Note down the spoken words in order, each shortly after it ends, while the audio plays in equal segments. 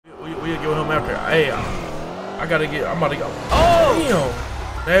up here. Hey, I gotta get. I'm about to go. Oh,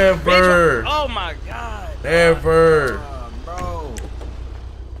 damn. Never. Oh my God. Never.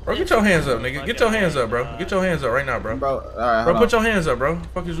 Bro, get your hands up, nigga. Get your hands up, bro. Get your hands up right now, bro. Bro, all right, bro, put your hands up, bro. What the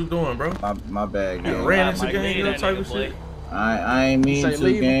fuck is you doing, bro? My bad, gang. Ran into gang, type of shit. I ain't mean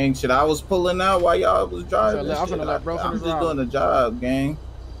to, gang. Shit, I was pulling out while y'all was driving. I'm just doing a job, gang.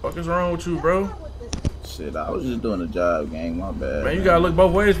 Fuck is wrong with you, bro? Shit, I was just doing a job, gang. My bad. Man, you gotta look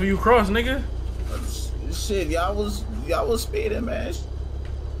both ways for you cross, nigga. Shit, y'all was speeding, man.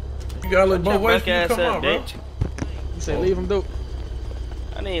 You gotta look both ways for you come on, bro. You say leave him, dude.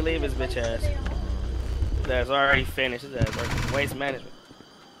 I need to leave his bitch ass. That's already finished. His ass like waste management.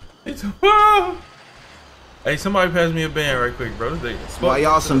 Hey, somebody pass me a band right quick, bro. Why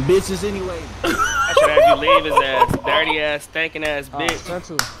y'all some bitches anyway? I should have you leave his ass. Dirty ass, stinking ass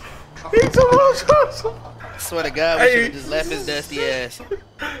bitch. I swear to God, we should have just left his dusty ass.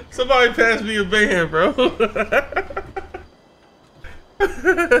 Somebody pass me a band, bro.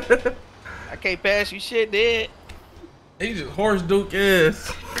 I can't pass you shit, dude. He just horse duke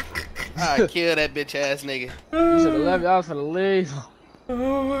ass. I kill that bitch ass nigga. You should have left y'all for the legs.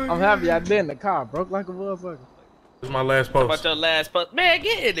 I'm happy I did in the car, broke like a motherfucker. This is my last post. How about your last post? Man,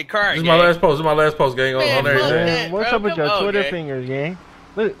 get in the car, This is my last post. This is my last post, gang. On everything. Man, what's up with your Twitter fingers, gang?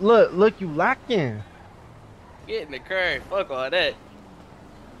 Look, you locking. Get in the car. Fuck all that.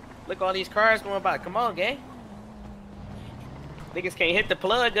 Look, all these cars going by. Come on, gang. Niggas can't hit the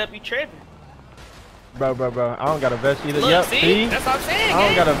plug up. You tripping? Bro. I don't got a vest either. Look, Yep, see? That's what I'm saying, I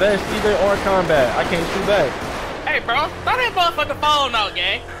don't got a vest either or combat. I can't shoot back. Hey, bro. Throw that motherfucking phone out,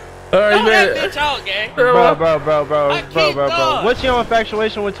 gang. Alright, throw man. that bitch out, gang. Bro. What's your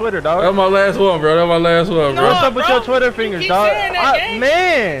infatuation with Twitter, dog? That's my last one, bro. That's my last one, bro. What's up with your Twitter fingers, dog?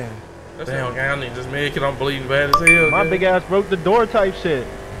 Man. Damn, gang, I need this med kit. I'm bleeding bad as hell. My big ass broke the door type shit.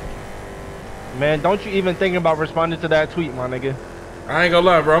 Man, don't you even think about responding to that tweet, my nigga. I ain't gonna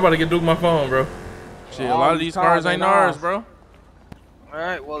lie, bro. I'm about to get Duke my phone, bro. Shit, a lot of these cars ain't ours, bro.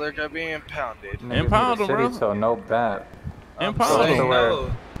 Alright, well, they're gonna be impounded. Impound them, bro. So no bat. Impound them.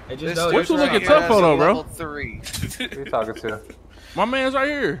 What you looking tough for, though, bro? Level 3. Who you talking to? My man's right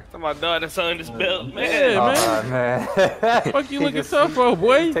here. My daughter's on this belt, man. Yeah, man. Fuck you looking tough for,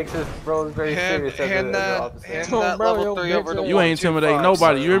 boy? He takes his roles very serious. Hand that level 3 over to You ain't intimidating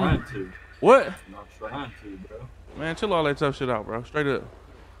nobody. You hear me? What? I'm trying to, bro. Man, chill all that tough shit out, bro. Straight up.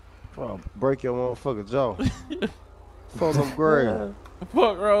 Oh, break your motherfucking jaw. Fuck him grand.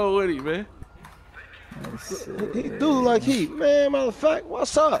 Fuck wrong with him, man? He do look like heat. Man, matter of fact,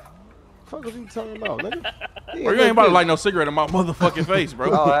 what's up? Fuck is you talking about, nigga? Bro, you ain't about to light no cigarette in my motherfucking face, bro.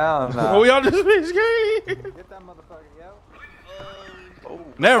 Oh, hell no. Oh, we all just bitch game. Get that motherfucker, yo.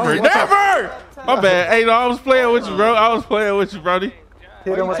 Never. My bad. Hey, no, I was playing with you, bro. I was playing with you, brody.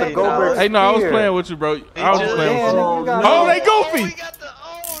 Hit him with the Goldberg Hey, no, I was playing with you, bro. I was playing with you. Oh, they goofy.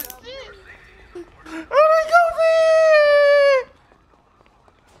 Oh, they goofy.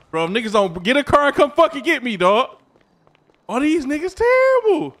 Bro, if niggas don't get a car and come fucking get me, dog. Oh, these niggas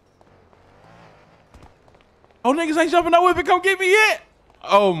terrible. Oh, niggas ain't jumping no whip and come get me yet.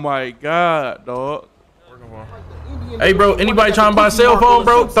 Oh, my God, dog. Hey, bro, anybody trying to buy a cell phone,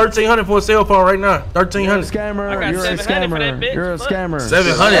 bro? $1,300 for a cell phone right now. $1,300. Scammer. You're a scammer. You're a scammer.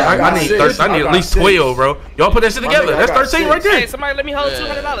 700. I need at least 12, bro. Y'all put that shit together. That's 13 right there. Hey, somebody let me hold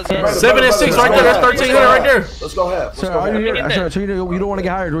 $200. 7 and 6 right there. That's 1,300 right there. Let's go ahead. Sir, are you here? Sir, so you don't want to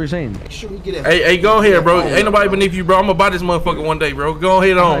get hired? What are you saying? Hey, go ahead, bro. Ain't nobody beneath you, bro. I'm gonna buy this motherfucker one day, bro. Go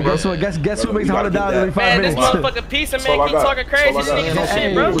ahead on, bro. So guess who makes $100 every 5 minutes? Man, this motherfucking piece of man keep talking crazy. This nigga's and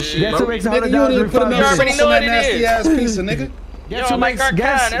shit, bro. Guess who makes $100 every 5 minutes? You already know what it is. Ass piece of nigga. Guess who makes?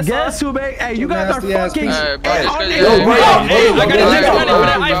 Guess who makes? Hey, you got the fucking. I got $100 for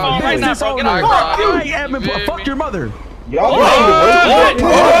that iPhone right now, bro. Get out. Fuck your mother. Oh,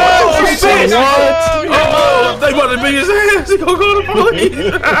 shit. Oh, they about to beat his ass. He gonna go to police.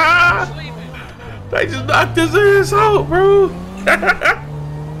 They just knocked his ass out, bro.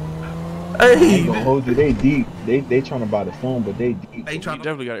 Hey, gonna hold you. They deep. They trying to buy the phone, but they deep. They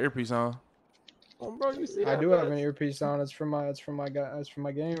definitely got an earpiece on. Oh, bro, you see I do have an earpiece on. It's from my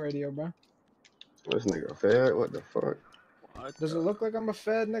game radio, bro. This nigga fed? What the fuck? Does it look like I'm a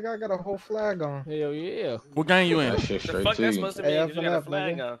fed nigga? I got a whole flag on. Hell yeah. What gang you in? The fuck that's supposed to mean? You got a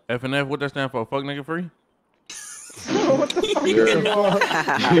flag on. F&F, what that stand for? Fuck nigga free? What the fuck you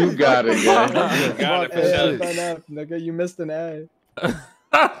You got it, yeah. You got it for sure. Nigga, you missed an A. Yeah,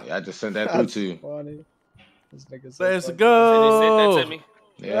 I just sent that through to you. Funny. This nigga Let's go. They sent that to me.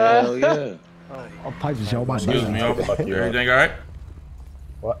 Hell yeah. I'll pipe this, y'all. Excuse me, everything all right?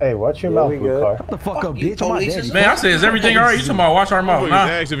 Well, hey, watch your mouth, blue car. Shut the fuck up, bitch. I'm my daddy. Man, I said, is everything alright? You talking about watch our mouth? Nah,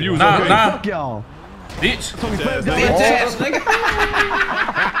 if you was nah, okay. nah. Fuck y'all. Bitch.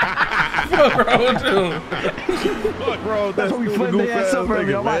 Fuck, bro. That's what we flipped their ass up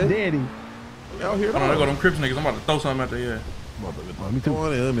earlier. I'm my daddy. Out here. I go them Crips niggas. I'm about to throw something at their head. Me too.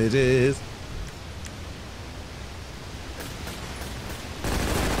 One of them images.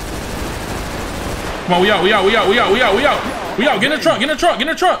 Come on, we out. Get in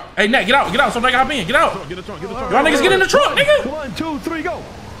the trunk, Hey, Nat, get out. Somebody hop in, get out. Get the trunk. Y'all niggas get in the trunk, nigga. 1, 2, 3, go.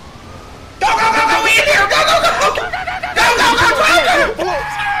 Go, we in here. Go.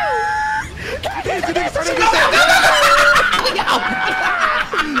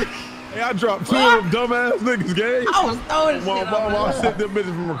 Hey, I dropped 2 of them dumbass niggas, gang. I was throwing shit. Mama, I sent them bitches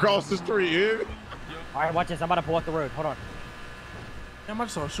from across the street, yeah? All right, watch this. I'm about to pull off the road. Hold on. Damn, I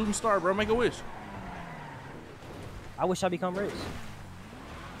just saw a shooting star, bro. Make a wish. I wish I become rich.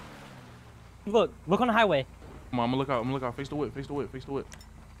 Look on the highway. Come on, I'm gonna look out. Face the whip.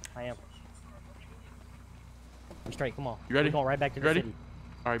 I am. I'm straight. Come on. You ready? We're going right back to the city.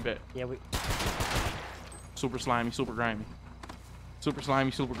 All right, bet. Yeah, we. Super slimy, super grimy. Super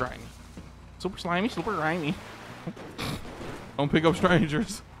slimy, super grimy. Super slimy, super grimy. Don't pick up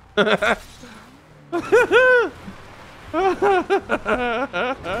strangers.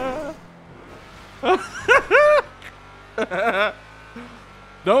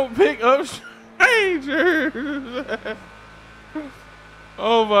 Don't pick up strangers.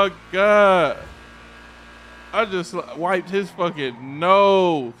 Oh my god. I just wiped his fucking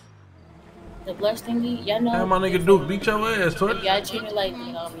nose. The blush thingy, y'all know. Hey, my nigga Duke, beat your ass, Tortoise. Y'all treat it like,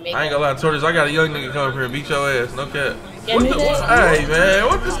 you know, make I ain't gonna lie, Tortoise. I got a young nigga coming up here and beat your ass. No cap. Hey, man,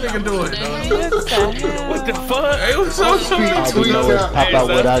 what this nigga doing, dog? What the fuck? Hey, what's up, Pop out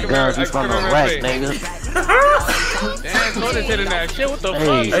with our guns. We from the rack, nigga. Damn, Tortoise hitting that shit. What the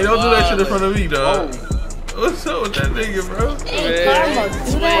fuck? Hey, don't do that shit in front of me, dog. What's up with that nigga, bro? Hey, Karma,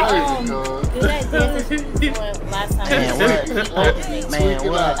 do that dance that you doing last time. Man,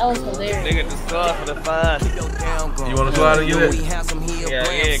 what? That was hilarious. Nigga just saw for the fun. You wanna slide and get it?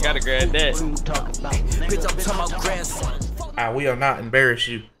 Yeah, gotta grab that. We are not embarrass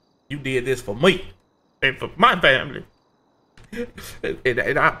you. You did this for me and for my family.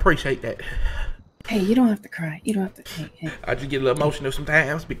 And I appreciate that. Hey, you don't have to cry. You don't have to. Hey. I just get a little emotional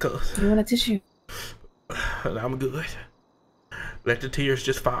sometimes because You want a tissue? I'm good. Let the tears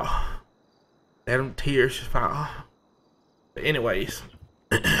just fall. Let them tears just fall. But anyways,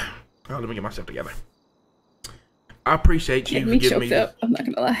 let me get myself together. I appreciate you for giving me. Up. I'm not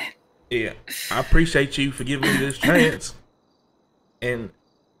gonna lie. Yeah, I appreciate you for giving me this chance. And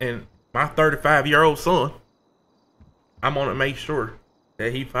my 35-year-old son, I'm gonna make sure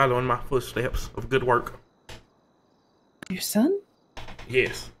that he following my footsteps of good work. Your son?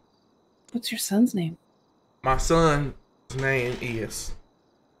 Yes. What's your son's name? My son's name is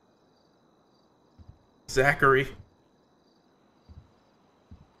Zachary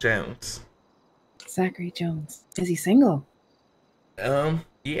Jones. Zachary Jones. Is he single?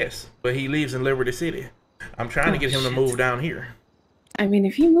 Yes, but he lives in Liberty City. I'm trying to get him to move down here. I mean,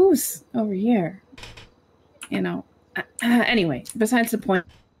 if he moves over here, you know. Anyway, besides the point.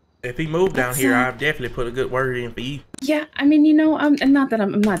 If he moved down here, I've definitely put a good word in for you. Yeah, I mean, you know, and not that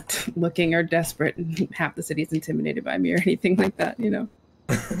I'm not looking or desperate. Half the city's intimidated by me or anything like that, you know.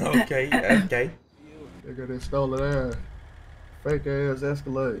 Okay. They got that stolen ass, fake ass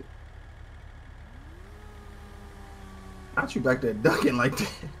Escalade. Not you back there ducking like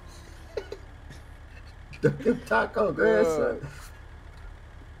that. Ducking taco grandson.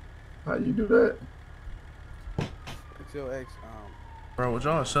 How you do that? It's your ex. Bro, would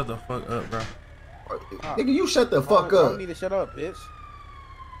y'all shut the fuck up, bro? Nigga, you shut the fuck up. You need to shut up, bitch.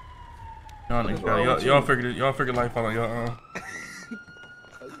 Y'all niggas, y'all figured life out on your own.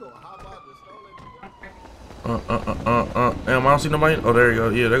 Damn, I don't see nobody. Oh, there you go.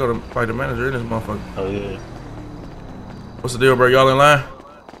 Yeah, they gonna fight the manager in this motherfucker. Oh yeah. What's the deal, bro? Y'all in line?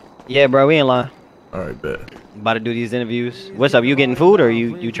 Yeah, bro, we in line. All right, bet. About to do these interviews. What's up? You getting food or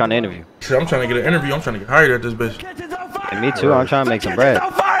you trying to interview? Shit, I'm trying to get an interview. I'm trying to get hired at this bitch. And me too. I'm trying to make some bread. Oh,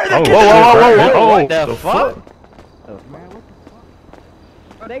 whoa. What the fuck?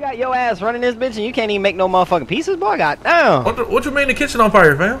 Bro, they got your ass running this bitch and you can't even make no motherfucking pieces, boy. God damn. What you mean the kitchen on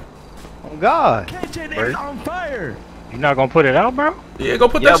fire, fam? Oh God. Kitchen is on fire. You not gonna put it out, bro? Yeah, go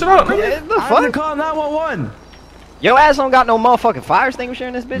put that shit out, nigga. The I fuck? to call 911. Your ass don't got no motherfucking fire extinguisher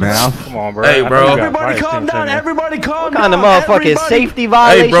in this bitch. Man, come on, bro. Hey, bro. Everybody calm down. Everybody calm down. What kind of motherfucking safety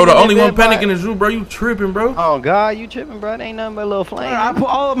violation? Hey, bro, the only one panicking is you, bro. You tripping, bro. Oh God, you tripping, bro? It ain't nothing but a little flame. I put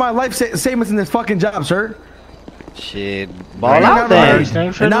all of my life savings in this fucking job, sir. Shit, ball out there.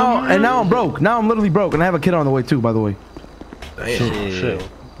 And now I'm broke. Now I'm literally broke, and I have a kid on the way too. By the way. Damn. Shit.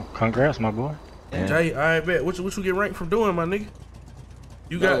 Congrats, my boy. Yeah. Jay, I bet. What you get ranked from doing, my nigga?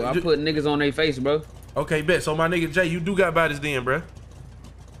 You got. I put niggas on their face, bro. Okay, bet. So my nigga Jay, you do got bodies then, bro.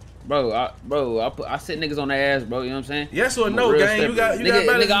 I sit niggas on their ass, bro. You know what I'm saying? Yes or no, gang? You got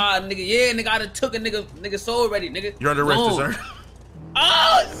bodies. Nigga, I done took a nigga soul already, nigga. You're under arrest, sir.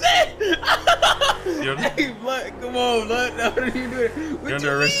 Oh shit! Hey, blood, come on, blood. What are you doing? You're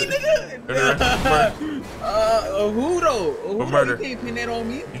under arrest. Who though? For murder. You can't pin that on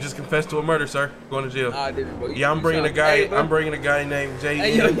me. You just confessed to a murder, sir. Going to jail. Nah, I didn't, bro. Yeah, I'm bringing a guy. I'm bringing a guy named Jay.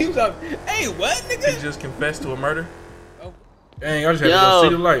 Hey, yo, hey, what, nigga? He just confessed to a murder. Dang, I just had to go see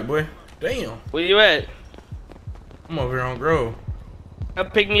the light, boy. Damn. Where you at? I'm over here on Grove.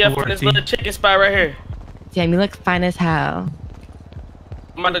 Come pick me up from this little chicken spot right here. Jamie looks fine as hell.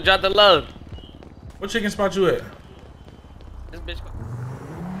 I'm about to drop the load. What chicken spot you at? This bitch.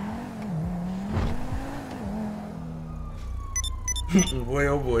 Boy,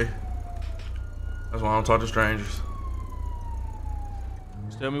 oh boy. That's why I don't talk to strangers.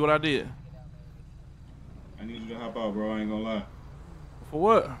 Just tell me what I did. I need you to hop out, bro. I ain't gonna lie. For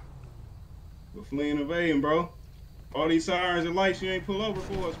what? For fleeing and evading, bro. All these sirens and lights you ain't pull over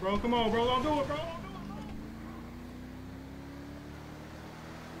for us, bro. Come on, bro. Don't do it, bro.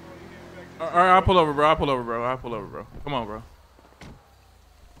 Alright, I'll pull over, bro. Come on, bro.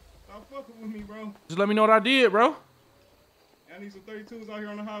 Stop fucking with me, bro. Just let me know what I did, bro. I need some 32s out here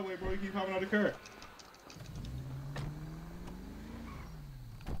on the highway, bro. You keep hopping out the car.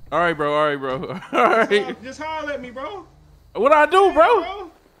 Alright, bro. Alright. Just holler at me, bro. What I do, bro?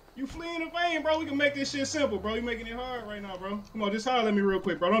 You fleeing and evading, bro. We can make this shit simple, bro. You making it hard right now, bro. Come on, just holler at me real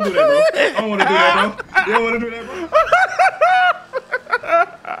quick, bro. Don't do that, bro. I don't want to do that, bro. You don't want to do that, bro.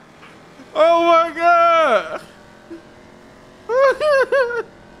 Oh my god!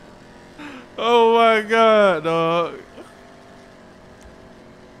 Oh my god, dog.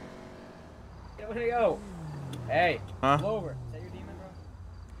 Yo. Hey. Huh? Pull over. Is that your demon, bro?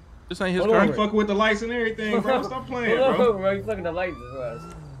 This ain't his Pull car. over. Fucking with the lights and everything, bro. Stop playing, Pull bro. over, bro. You fucking the lights as well.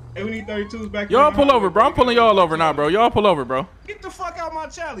 Hey, we need 32s back. Y'all pull over, bro. I'm pulling y'all over now, bro. Y'all pull over, bro. Get the fuck out my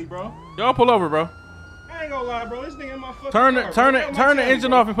chally, bro. Y'all pull over, bro. I ain't gonna lie, bro. This nigga in my fucking Turn car, the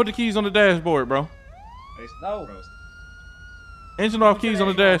engine off and put the keys on the dashboard, bro. Hey, no. Bro. Engine off, keys on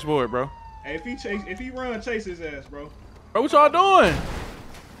the dashboard, bro. Hey, if he run, chase his ass, bro. Bro, what y'all doing?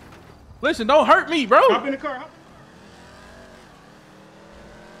 Listen, don't hurt me, bro. Hop in the car.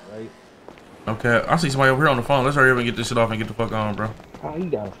 Right. Okay, I see somebody over here on the phone. Let's hurry up and get this shit off and get the fuck on, bro. Oh,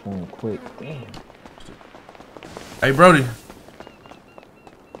 you got a phone quick. Damn. Hey, Brody.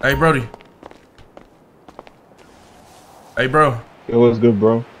 Hey, Brody. Hey, bro. Yo, what's good,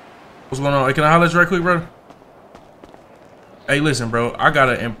 bro? What's going on? Hey, can I holler at you right quick, bro? Hey, listen, bro. I got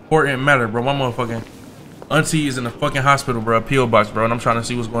an important matter, bro. My motherfucking auntie is in the fucking hospital, bro. P.O. box, bro. And I'm trying to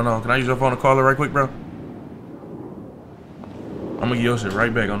see what's going on. Can I use your phone to call her right quick, bro? I'm gonna get your shit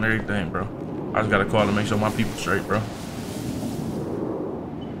right back on everything, bro. I just gotta call to make sure my people straight, bro.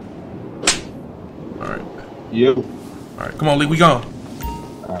 Alright. Yo. Alright, come on, Lee. We gone.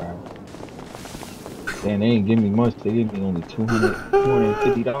 Alright. Man, they ain't give me much. They gave me only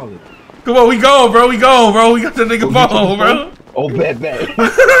 $250. Come on, we gone, bro. We gone, bro. We got the nigga phone, bro. Oh, bet.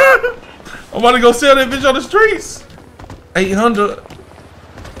 I'm about to go sell that bitch on the streets. 800.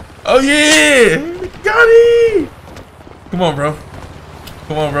 Oh, yeah. Got it. Come on, bro.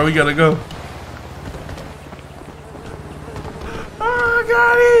 Come on, bro. We gotta go. Oh, I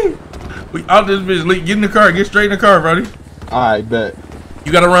got it. We out this bitch. Lee. Get in the car. Get straight in the car, buddy. Alright, bet.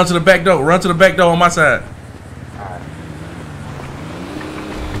 You gotta run to the back door. Run to the back door on my side.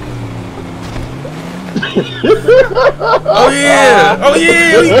 Oh yeah! Oh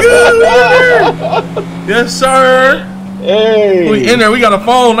yeah! We good! Yes, sir. Hey. We in there. We got a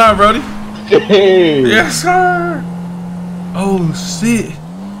phone now, brody. Hey. Yes, sir. Oh shit.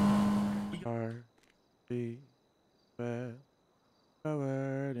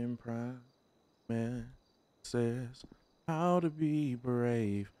 Covered in pride, man says how to be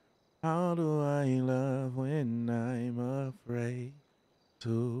brave. How do I love when I'm afraid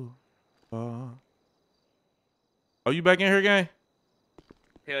to fall? Oh, you back in here, gang?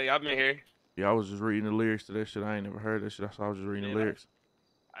 Hell yeah, I've been here. Yeah, I was just reading the lyrics to that shit. I ain't never heard that shit. That's why I was just reading the lyrics.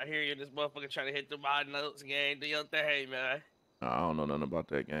 I hear you, this motherfucker trying to hit through my notes, gang. Do your thing, man. Nah, I don't know nothing about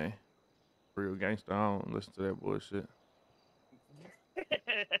that, gang. Real gangster, I don't listen to that bullshit.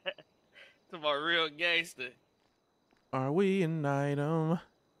 To my real gangster. Are we an item?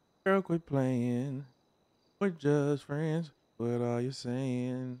 Girl, quit playing. We're just friends. What are you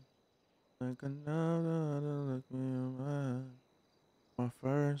saying? Like another look me in my eyes. My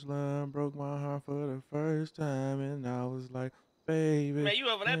first love broke my heart for the first time, and I was like, baby. Man, you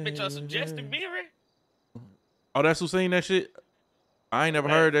over that bitch on some Justin Bieber? Oh, that's who seen that shit? I ain't never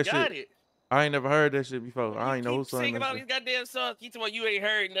heard that shit. It. I ain't never heard that shit before. I ain't know who sang Singing that all shit. these goddamn songs. You talking about you ain't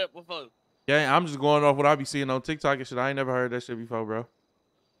heard nothing before. Yeah, I'm just going off what I be seeing on TikTok and shit. I ain't never heard that shit before, bro.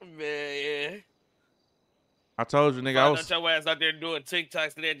 Man, yeah. I told you, nigga, I was. Your ass out there doing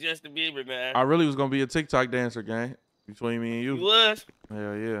TikToks to that Justin Bieber, man. I really was gonna be a TikTok dancer, gang. Between me and you. You was?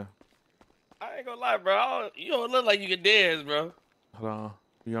 Hell yeah. I ain't gonna lie, bro. You don't look like you can dance, bro. Hold on.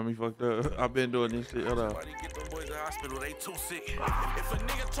 You got me fucked up. I've been doing this shit. Hold on. Get them boys to the hospital, they too sick. If a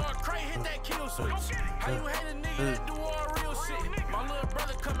nigga talk crazy, hit that kill switch. How you hate a nigga that do all real shit? My little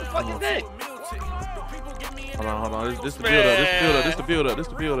brother coming home with a meal ticket. The people get me in. Hold on. This the build up. This the build up. This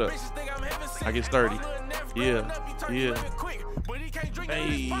the build up. I get sturdy. Yeah.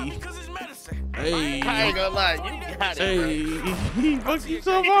 Hey. Hey. I ain't gonna lie, you got it. Hey. Fuck you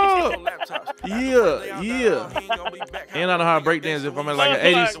so hard. Yeah. And I know how to break dance if I'm at like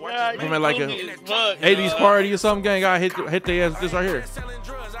an 80s. If I'm at like a 80s party or something, gang. I hit their ass with this right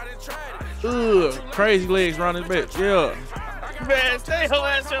here. Crazy legs around this bitch. Yeah. Man, stay your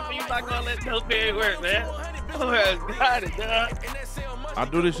ass up and you not gonna let no pay work, man. Your ass got it, dog. I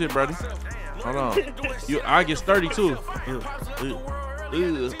do this shit, buddy. Hold on. I get sturdy too. What you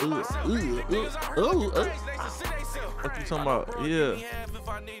talking about? Yeah.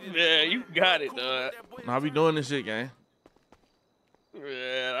 Yeah, you got it, dog. I be doing this shit, gang.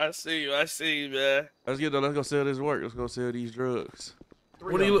 Man, I see you, man. Let's go sell this work. Let's go sell these drugs.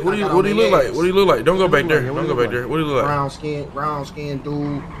 What do you look like? What do you look like? Don't go back there. Don't go back there. What do you look like? Brown skin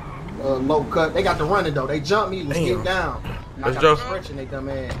dude, low cut. They got the running though. They jumped me, was getting down. Let's go. Stretching they dumb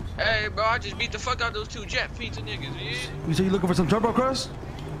ass. Hey, bro, I just beat the fuck out those two jet pizza niggas, yeah? You say you looking for some turbo crust?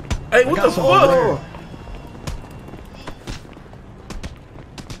 Hey, what the fuck?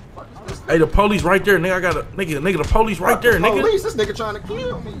 Hey, the police right there, nigga. I got a nigga. The police right there, nigga. Police, this nigga trying to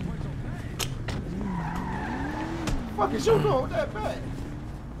kill me. Fuck is you doing with that bag?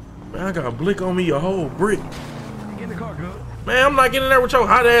 Man, I got a blick on me, a whole brick. Get in the car, girl. Man, I'm not getting there with your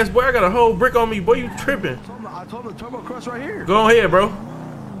hot ass boy. I got a whole brick on me, boy. You tripping? I told him the turbo crust right here. Go ahead, bro. You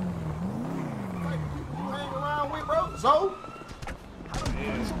hang around with, bro? So?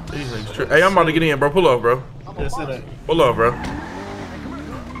 Hey, I'm about to get in, bro. Pull off, bro. Pull off, bro.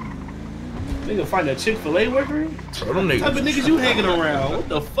 Nigga find a Chick-fil-A worker? Bro, them niggas. What type of niggas you hanging around? What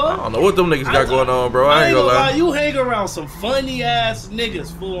the fuck? I don't know what them niggas got going on, bro. I ain't gonna lie. You hang around some funny ass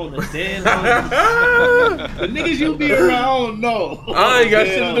niggas full on the dead. The niggas you be around, I don't know. I ain't got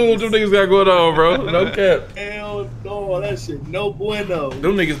shit to do with them niggas got going on, bro. No cap. Hell no, that shit no bueno.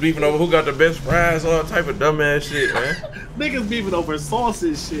 Them niggas beefing over who got the best fries, all type of dumbass shit, man. Niggas beefing over sauce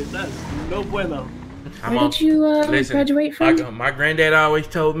and shit. That's no bueno. Where did you graduate from? My granddad always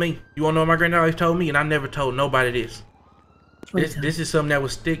told me. You wanna know what my granddad always told me? And I never told nobody this. This is something that will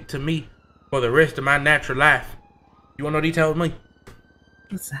stick to me for the rest of my natural life. You wanna know what he told me?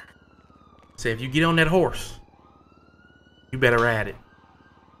 What's that? Say, if you get on that horse, you better ride it.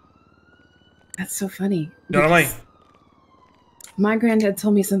 That's so funny. You know what I mean? My granddad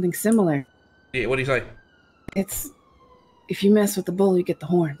told me something similar. Yeah, what'd he say? It's, if you mess with the bull, you get the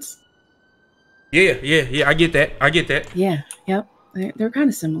horns. Yeah, I get that. Yeah, yep. They're kind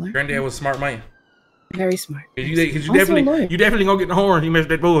of similar. Granddad was a smart man. Very smart. Cause you definitely gonna get the horn. You mess with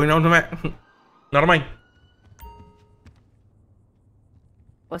that bull, you know what I'm talking about? Know what I mean?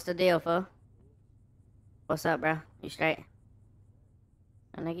 What's the deal, fool? What's up, bro? You straight?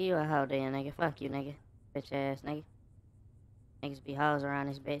 Oh, nigga, you a hoe then, nigga. Fuck you, nigga. Bitch ass, nigga. Niggas be hoes around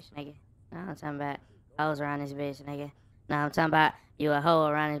this bitch, nigga. Nah, I'm talking about hoes around this bitch, nigga. Nah, I'm talking about you a hoe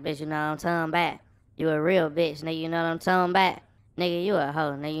around this bitch, you know what I'm talking about. You a real bitch, nigga, you know what I'm talking about. Nigga, you a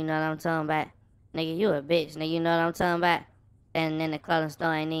hoe, nigga, you know what I'm talking about. Nigga, you a bitch, nigga, you know what I'm talking about. Standing in the clothing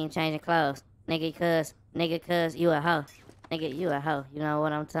store, ain't even changing clothes. Nigga, cuz you a hoe. Nigga, you a hoe, you know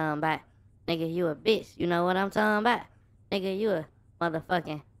what I'm talking about. Nigga, you a bitch, you know what I'm talking about. Nigga, you a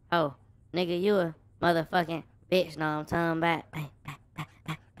motherfucking hoe. Nigga, you a motherfucking bitch, know what I'm talking about.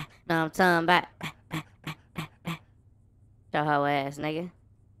 Know what I'm talking about. Your hoe ass, nigga.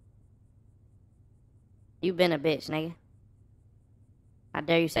 You been a bitch, nigga. I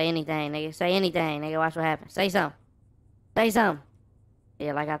dare you say anything, nigga. Say anything, nigga. Watch what happens. Say something. Say something.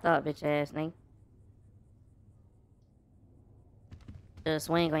 Yeah, like I thought, bitch ass, nigga. Just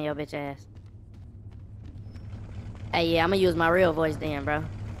swing on your bitch ass. Hey, yeah, I'ma use my real voice then, bro.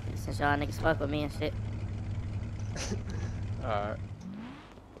 Since y'all niggas fuck with me and shit. Alright.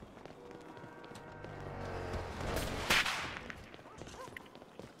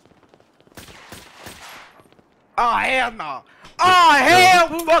 Oh hell no! Oh hell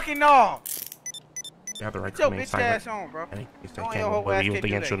fucking no! You have the right Get your to remain bitch ass silent. on, bro. And if they Don't can't your whole believe ass you can't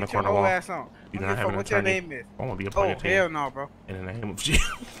think do I'm that. shooting the Get your corner whole wall. ass on. You do I not don't have give an a fuck what your attorney. name is. I won't be a Oh part of hell no, bro. in the name of Jesus.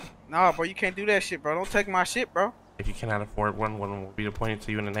 Nah, bro, you can't do that shit, bro. Don't take my shit, bro. If you cannot afford one will be appointed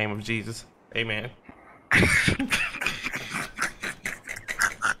to you in the name of Jesus. Amen.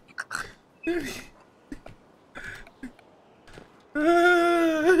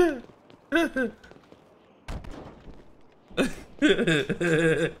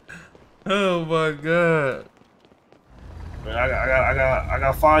 Oh my God. Man, I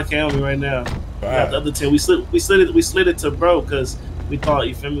got 5K on me right now. We got the other 10. We slid it to bro because we thought,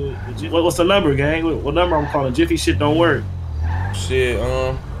 you feel me? What's the number, gang? What number I'm calling? Jiffy shit don't work. Shit,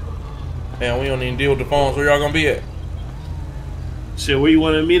 man, we don't even deal with the phones. Where y'all gonna be at? Shit, where you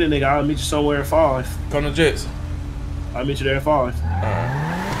want to meet a nigga? I'll meet you somewhere at 5. Come to Jets. I'll meet you there at 5.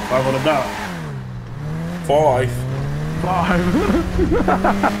 5 on the dot. 5. I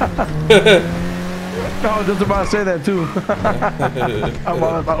was just about to say that too. I'm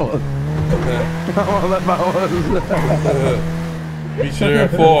all about us. I'm all about us. Meet you there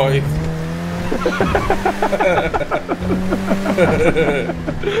at 5.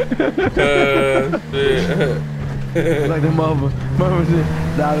 Like the mother said,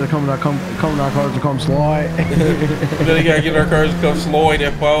 "Now come our cars to come slide." Then you gotta get our cars to come slide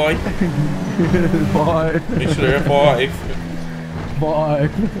at 5. 5. Meet you there at 5.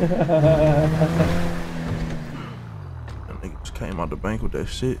 5. That nigga just came out the bank with that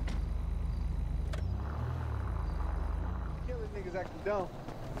shit.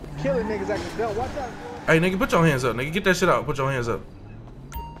 Killing niggas acting dumb. Watch out. Hey, nigga, put your hands up, nigga. Get that shit out. Put your hands up.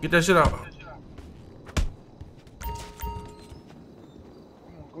 Get that shit out.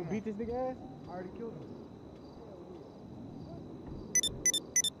 Go beat this nigga ass. I already killed him.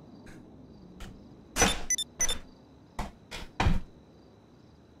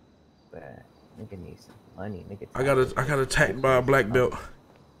 Nigga needs some money. Nigga. I got attacked by a black belt.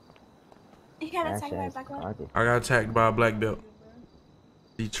 You got attacked by a black belt? I got attacked by a black belt.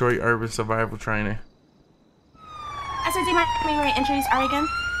 Detroit Urban Survival Training. So do you mind me introduce Ari again?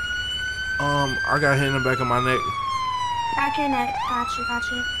 I got hit in the back of my neck. Back your neck. Got you.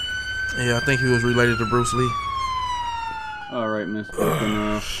 Yeah, I think he was related to Bruce Lee. All right, Miss. What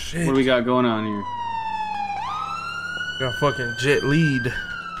do we got going on here? Got fucking Jet Lead.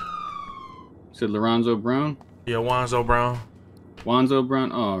 Said Lorenzo Brown? Yeah, Wanzo Brown. Wanzo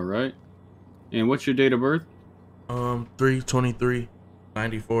Brown? All right. And what's your date of birth?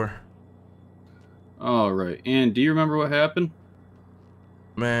 3/23/94. All right. And do you remember what happened?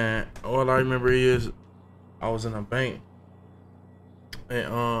 Man, all I remember is I was in a bank,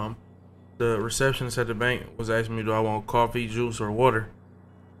 and the receptionist at the bank was asking me, do I want coffee, juice, or water?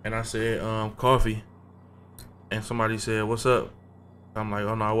 And I said, coffee. And somebody said, what's up? I'm like,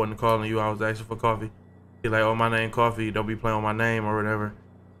 oh no, I wasn't calling you, I was asking for coffee. He's like, oh, my name Coffee, don't be playing with my name or whatever.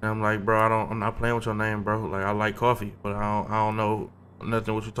 And I'm like, bro, I'm not playing with your name, bro. Like, I like coffee, but I don't know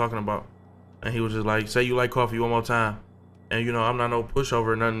nothing what you're talking about. And he was just like, say you like coffee one more time. And you know, I'm not no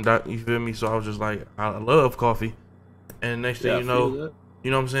pushover or nothing, you feel me? So I was just like, I love coffee. And next thing you know,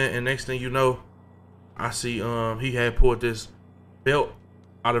 you know what I'm saying? And next thing you know, I see he had pulled this belt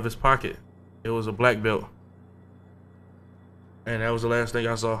out of his pocket. It was a black belt. And that was the last thing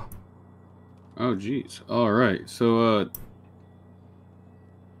I saw. Oh, jeez. All right. So,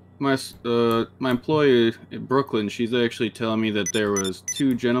 my employee in Brooklyn, she's actually telling me that there was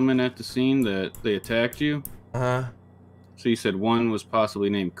 2 gentlemen at the scene that they attacked you. Uh-huh. So you said one was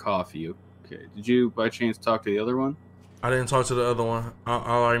possibly named Coffee. Okay. Did you, by chance, talk to the other one? I didn't talk to the other one.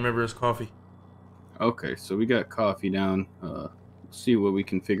 All I remember is Coffee. Okay, so we got Coffee down. See what we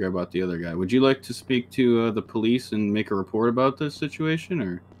can figure out about the other guy. Would you like to speak to the police and make a report about this situation,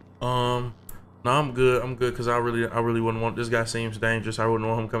 or? No, I'm good. I'm good because I really wouldn't want, this guy seems dangerous. I wouldn't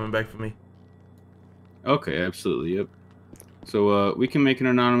want him coming back for me. Okay, absolutely. Yep. So we can make an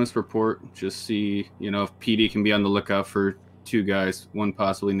anonymous report. Just see, you know, if PD can be on the lookout for 2 guys, one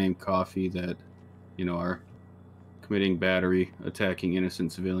possibly named Coffee, that, you know, are committing battery, attacking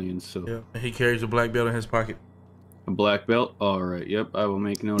innocent civilians. So yeah, he carries a black belt in his pocket. A black belt. All right. Yep. I will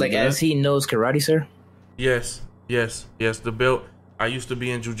make note. Like, of that. as he knows karate, sir. Yes. The belt. I used to be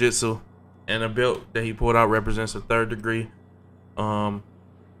in jiu-jitsu, and the belt that he pulled out represents a 3rd degree,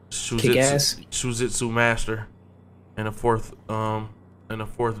 shujitsu master, and a 4th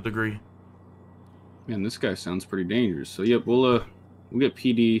degree. Man, this guy sounds pretty dangerous. So yep, we'll get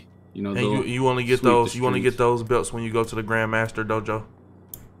PD. You know, and you only get those. You only get those belts when you go to the Grandmaster dojo.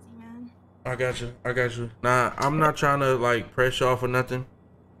 I got you. Nah, I'm not trying to like press you off or nothing,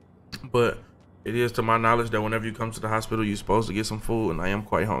 but It is to my knowledge that whenever you come to the hospital, you're supposed to get some food, and I am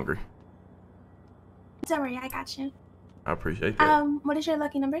quite hungry. Don't worry, I got you. I appreciate that. What is your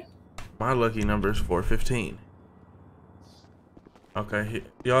lucky number? My lucky number is 415. Okay,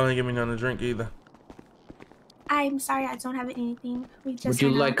 y'all ain't give me nothing to drink either. I'm sorry, I don't have anything. We just. Would you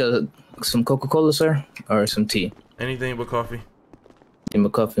like some Coca-Cola, sir, or some tea? Anything but coffee. Give me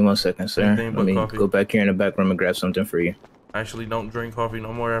coffee 1 second, sir. Anything but Let me coffee. go back here in the back room and grab something for you. I actually don't drink coffee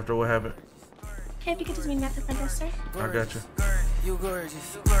no more after what happened. Okay, if you could just meet me at the front desk, sir. I got you. You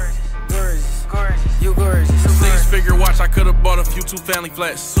gorgeous, you gorgeous. 6-figure watch, I could've bought a few 2 family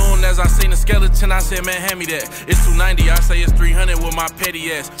flats. Soon as I seen the skeleton, I said, man, hand me that. It's 290, I say it's 300 with my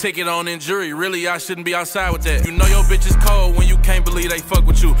petty ass. Take it on injury, really, I shouldn't be outside with that. You know your bitch is cold when you can't believe they fuck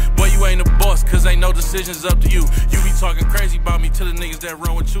with you. Boy, you ain't a boss, cause ain't no decisions up to you. You be talking crazy about me to the niggas that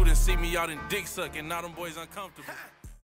run with you, then see me out in dick sucking, now them boys uncomfortable.